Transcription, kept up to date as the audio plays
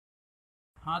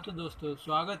हाँ तो दोस्तों,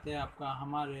 स्वागत है आपका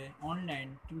हमारे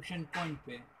ऑनलाइन ट्यूशन पॉइंट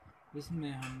पे,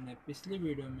 जिसमें हमने पिछली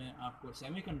वीडियो में आपको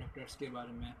सेमीकंडक्टर्स के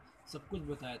बारे में सब कुछ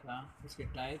बताया था, उसके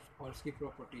टाइप्स और उसकी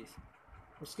प्रॉपर्टीज़।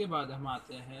 उसके बाद हम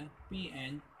आते हैं पी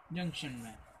एन जंक्शन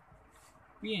में।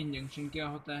 पी एन जंक्शन क्या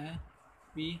होता है?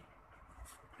 P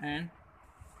N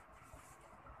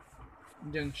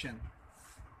junction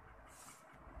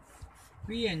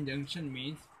P N junction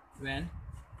means when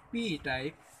P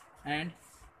type and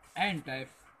N type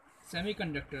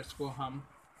semiconductors को हम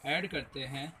ऐड करते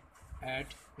हैं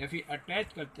एट या फिर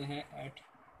अटैच करते हैं एट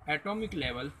एटॉमिक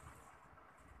लेवल,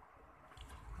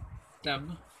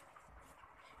 तब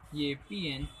ये पी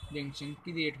एन जंक्शन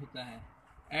क्रिएट होता है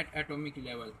एट एटॉमिक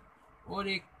लेवल। और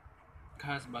एक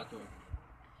खास बात और,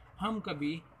 हम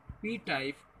कभी पी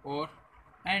टाइप और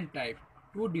एन टाइप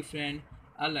टू डिफरेंट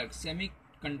अलग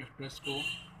सेमीकंडक्टर्स को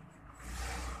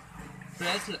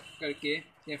प्रेस करके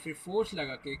या फिर फोर्स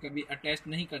लगा के कभी अटैच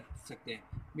नहीं कर सकते,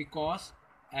 बिकॉज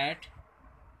एट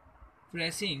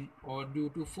प्रेसिंग और ड्यू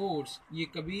टू फोर्स ये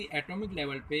कभी एटॉमिक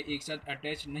लेवल पे एक साथ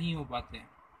अटैच नहीं हो पाते।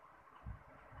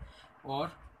 और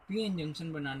पी एन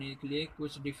जंक्शन बनाने के लिए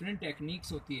कुछ डिफरेंट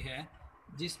टेक्निक्स होती है,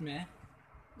 जिसमें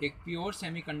एक प्योर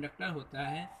सेमीकंडक्टर होता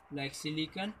है लाइक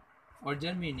सिलिकॉन और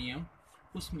जर्मेनियम।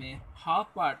 उसमें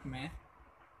हाफ पार्ट में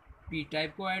पी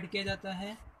टाइप को ऐड किया जाता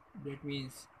है, डेट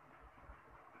मीन्स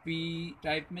पी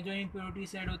टाइप में जो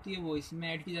इम्प्योरिटीज ऐड होती है वो इसमें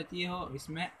ऐड की जाती है और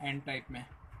इसमें एन टाइप में।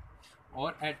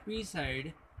 और eight P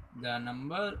side the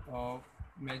number of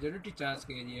majority charge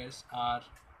carriers are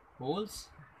holes,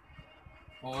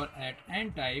 और eight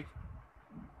N type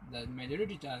the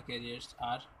majority charge carriers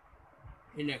are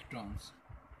electrons.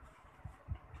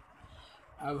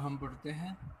 अब हम पढ़ते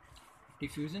हैं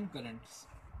डिफ्यूजन करंट्स।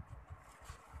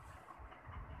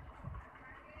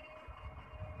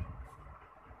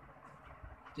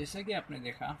 जैसा कि आपने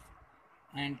देखा,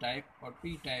 एन टाइप और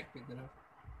पी टाइप की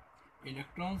तरफ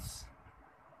इलेक्ट्रॉन्स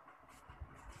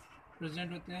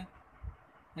प्रेजेंट होते हैं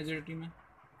मेजॉरिटी में,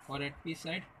 और eight P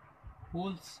side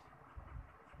holes.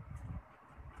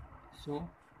 So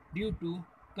due to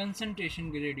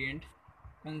concentration gradient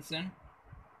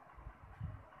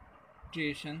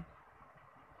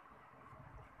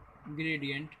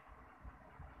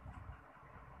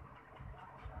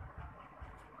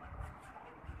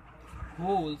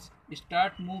holes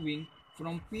start moving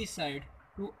from p side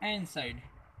to n side,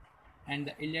 and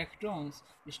the electrons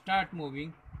start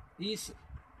moving this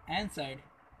n side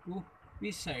to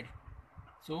p side.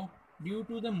 So due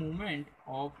to the movement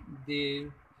of the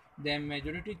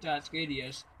majority charge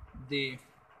carriers, they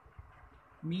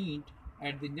meet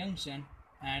at the junction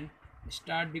and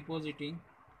start depositing.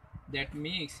 That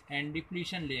makes an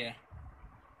depletion layer.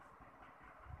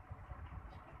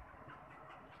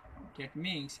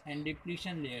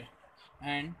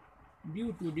 And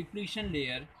due to depletion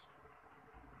layer,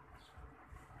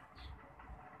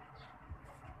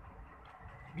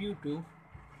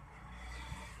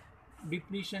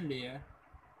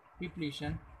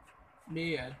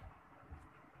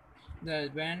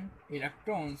 when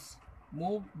electrons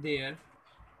move there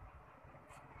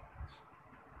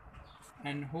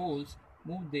and holes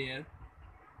move there,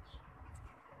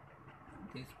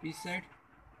 this p side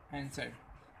and side,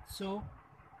 so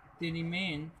they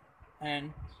remain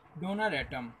an donor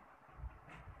atom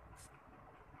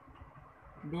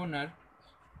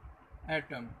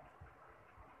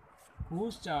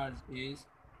whose charge is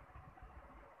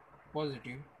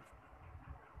positive,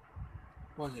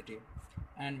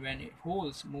 and when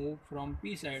holes move from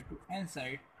p side to n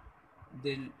side,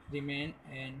 they'll remain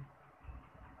an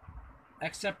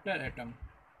acceptor atom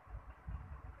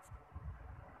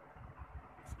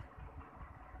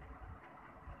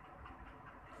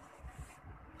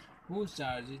whose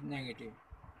charge is negative.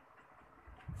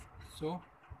 So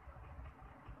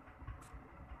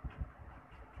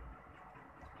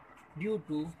due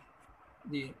to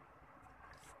the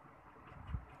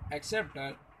acceptor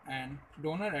and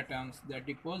donor atoms that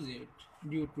deposit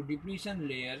due to depletion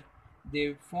layer,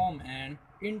 they form an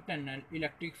internal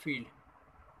electric field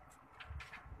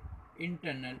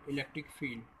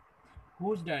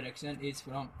whose direction is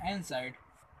from n side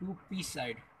to p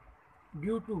side,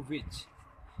 due to which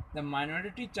the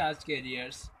minority charge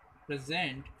carriers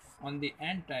present on the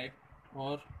n type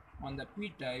or on the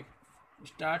p type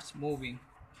starts moving.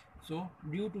 So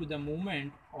due to the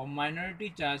movement of minority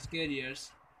charge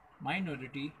carriers,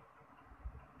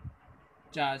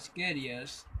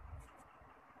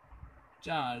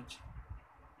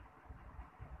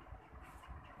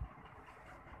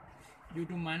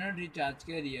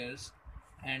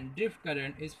 and drift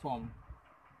current is formed.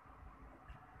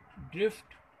 Drift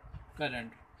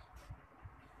current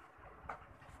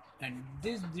and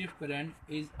this drift current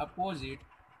is opposite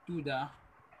to the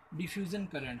diffusion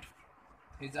current,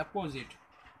 is opposite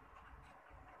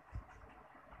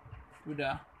to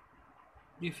the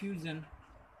diffusion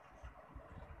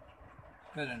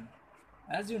current.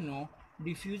 As you know,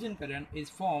 diffusion current is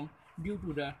formed due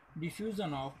to the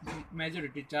diffusion of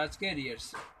majority charge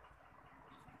carriers,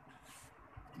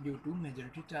 due to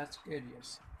majority charge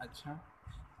carriers. अच्छा,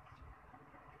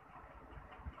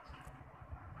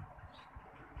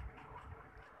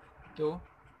 तो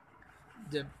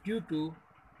जब due to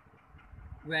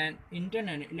when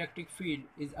internal electric field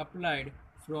is applied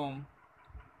from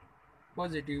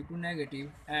positive to negative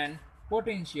and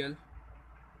potential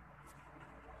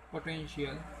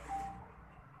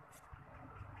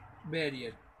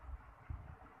barrier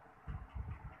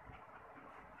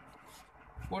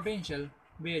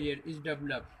is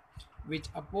developed which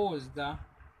oppose the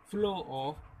flow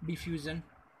of diffusion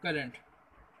current.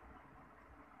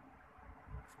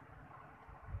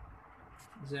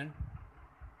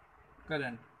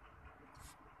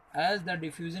 As the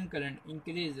diffusion current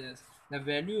increases, the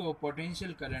value of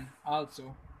potential current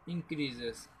also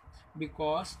increases,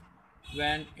 because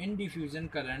when in diffusion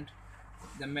current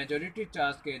the majority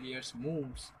charge carriers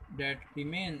moves that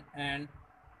remain an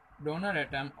donor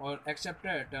atom or acceptor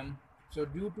atom, so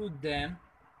due to them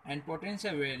and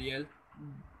potential barrier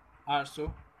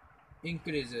also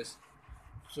increases.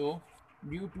 So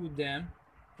due to them,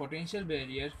 potential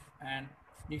barrier and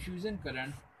diffusion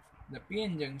current, the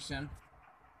p-n junction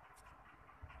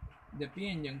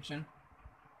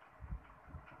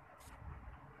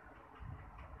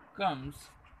comes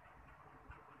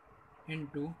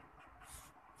into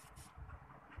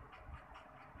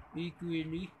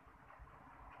equilibrium.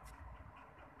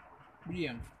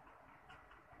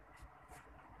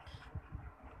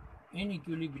 In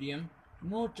equilibrium,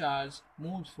 no charge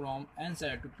moves from n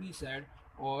side to p side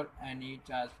or any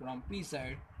charge from p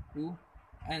side to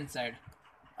n side.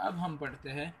 अब हम पढ़ते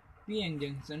हैं p-n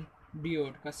junction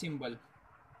diode का symbol,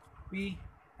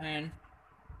 p-n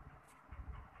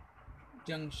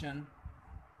junction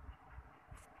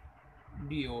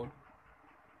diode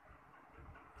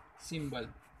symbol.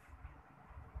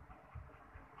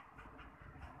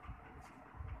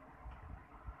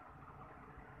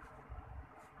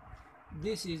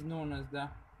 This is known as the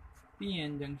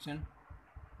p-n junction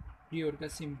diode का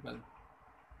symbol.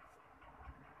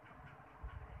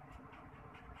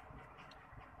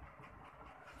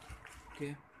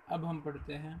 Okay, अब हम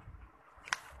पढ़ते हैं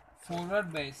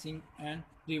forward biasing and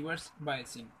reverse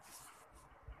biasing.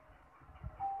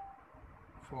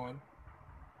 Forward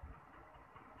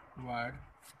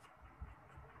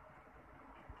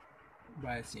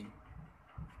biasing.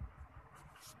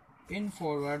 In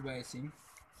forward biasing,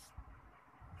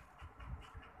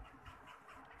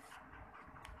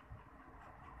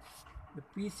 the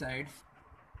P side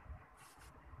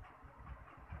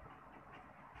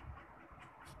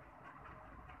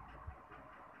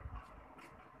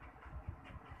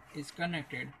is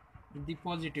connected with the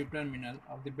positive terminal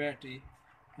of the battery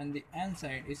and the N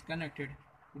side is connected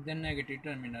with the negative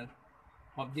terminal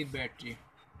of the battery,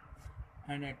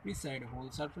 and at P side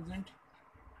holes are present,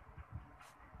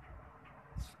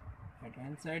 at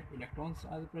N side electrons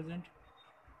are present,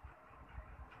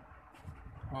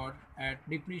 or at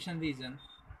depletion region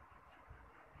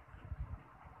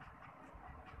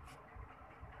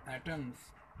atoms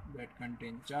that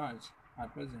contain charge are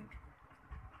present.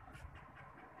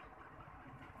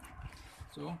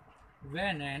 So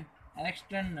when an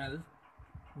external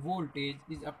voltage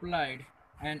is applied,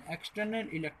 an external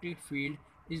electric field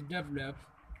is developed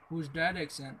whose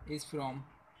direction is from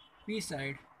P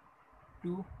side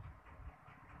to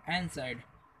N side,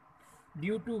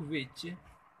 due to which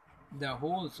the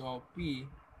holes of P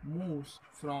moves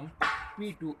from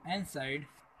P to N side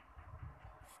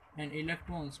and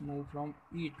electrons move from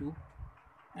E to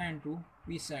N to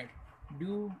P side,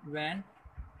 due when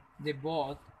they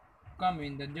both come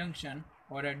in the junction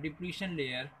or at depletion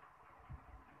layer,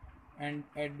 and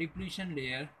at depletion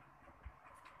layer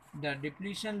the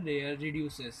depletion layer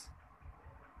reduces,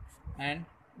 and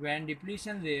when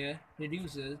depletion layer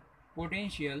reduces,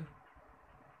 potential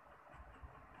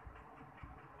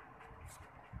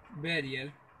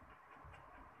barrier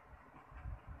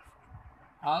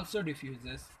also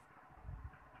reduces,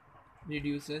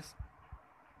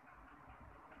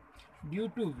 due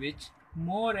to which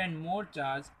more and more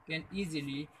charge can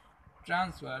easily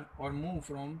transfer or move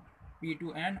from P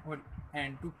to N or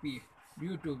N to P,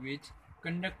 due to which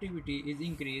conductivity is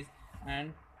increased,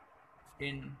 and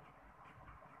in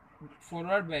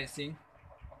forward biasing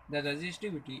the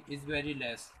resistivity is very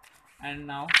less. And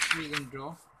now we can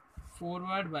draw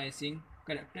forward biasing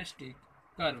characteristic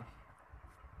curve.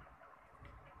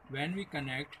 When we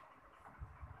connect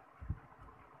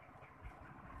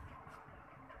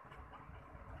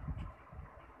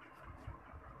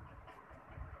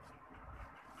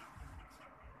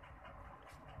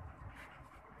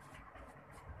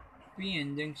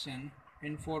PN junction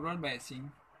in forward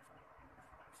biasing,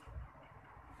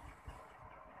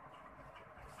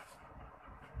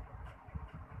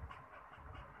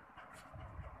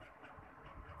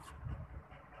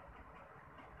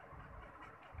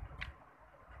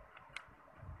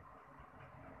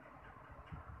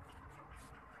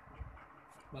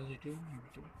 positive,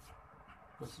 negative,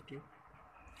 positive,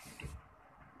 negative,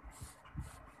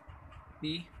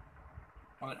 P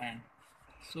or N.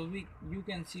 So you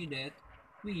can see that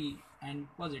P and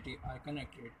positive are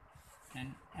connected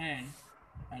and N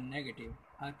and negative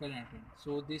are connected.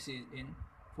 So this is in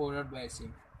forward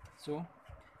biasing. So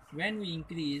when we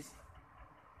increase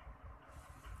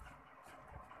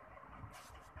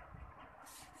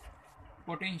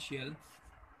potential,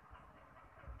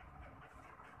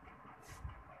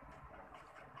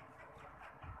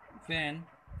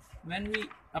 when we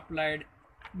applied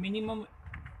minimum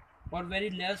or very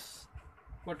less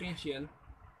potential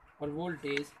or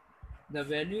voltage, the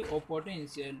value of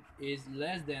potential is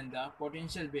less than the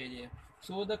potential barrier,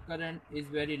 so the current is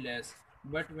very less.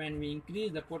 But when we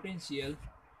increase the potential,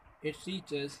 it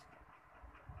reaches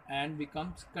and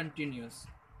becomes continuous.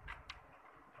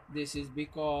 This is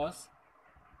because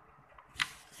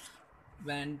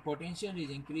when potential is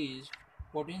increased,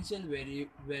 potential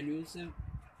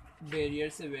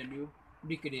barrier's value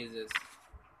decreases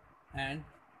and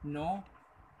no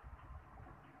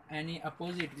any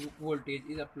opposite voltage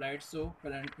is applied, so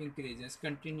current increases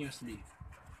continuously.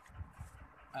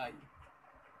 I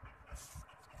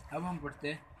अब हम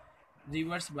पढ़ते हैं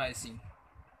reverse biasing.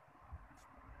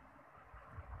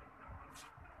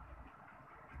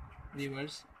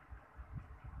 Reverse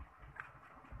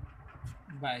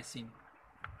biasing.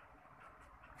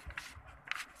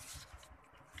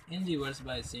 In reverse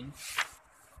biasing,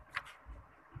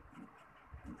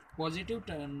 positive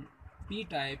turn P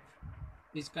type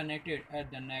is connected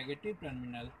at the negative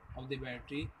terminal of the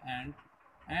battery and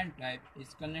N type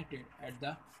is connected at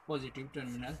the positive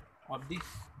terminal of the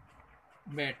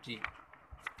battery.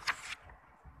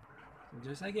 तो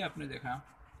जैसा कि आपने देखा,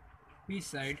 P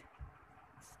side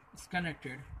is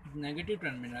connected with negative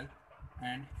terminal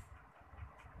and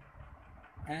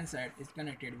N side is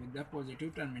connected with the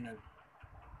positive terminal.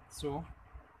 So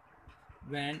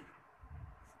when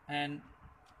an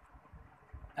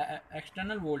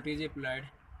external voltage applied,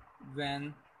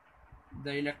 when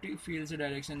the electric field's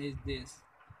direction is this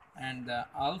and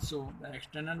also the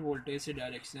external voltage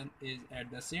direction is at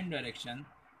the same direction,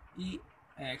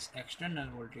 Ex external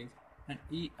voltage and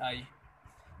Ei.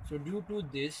 So due to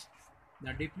this,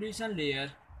 the depletion layer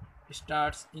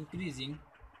starts increasing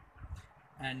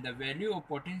and the value of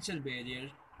potential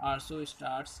barrier also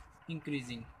starts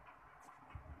increasing.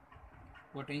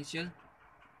 Potential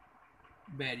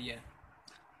barrier.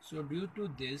 So due to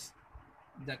this,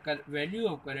 the value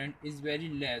of current is very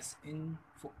less in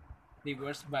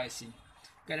reverse biasing.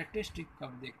 Characteristic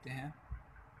कब देखते हैं?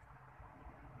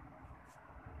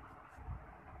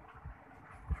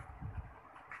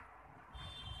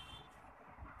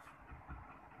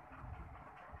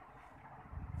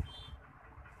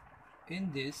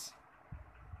 In this,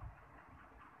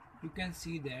 you can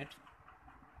see that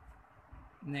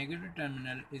negative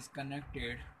terminal is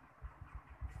connected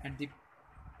at the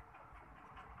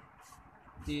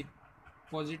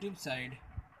positive side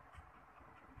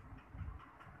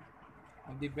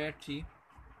of the battery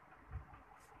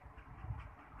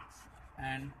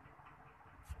and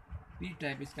P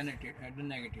type is connected at the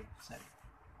negative side.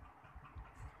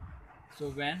 So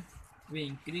when we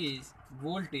increase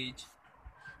voltage,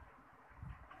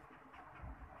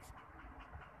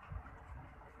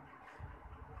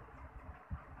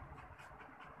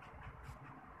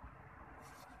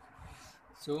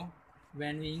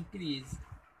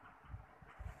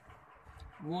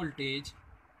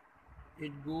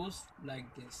 it goes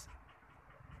like this.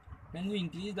 When we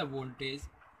increase the voltage,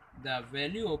 the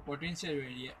value of potential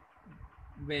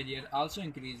barrier also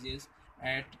increases.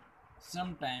 At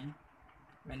some time,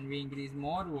 when we increase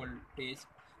more voltage,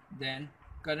 then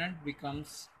current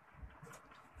becomes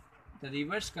the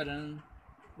reverse current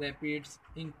rapids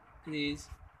increase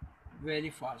very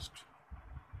fast.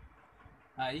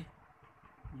 I,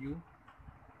 U,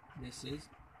 this is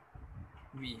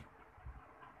V.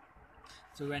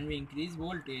 So when we increase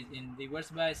voltage in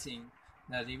reverse biasing,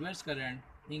 the reverse current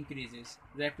increases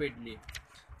rapidly.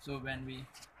 So when we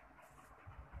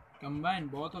combine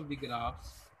both of the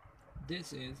graphs,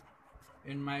 this is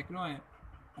in micro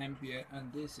ampere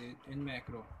and this is in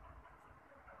macro.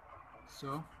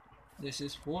 So this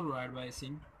is forward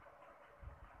biasing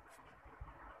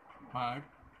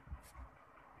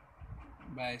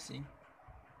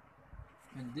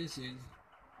and this is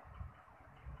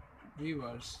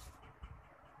reverse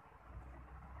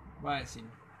biasing.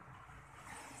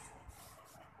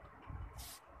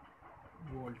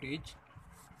 Voltage.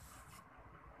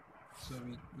 So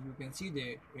you can see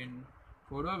that in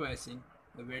forward biasing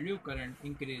the value of current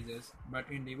increases, but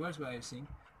in reverse biasing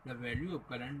the value of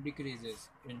current decreases.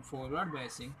 In forward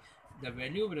biasing the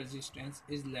value of resistance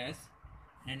is less,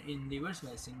 and in reverse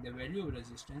biasing the value of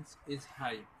resistance is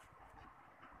high.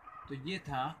 तो ये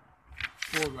था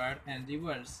forward and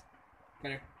reverse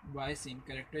biasing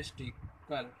characteristic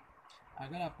curve.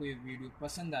 अगर आपको ये video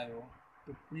पसंद आया हो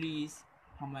तो प्लीज़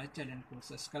हमारे चैनल को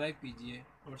सब्सक्राइब कीजिए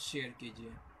और शेयर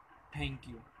कीजिए। Thank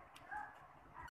you.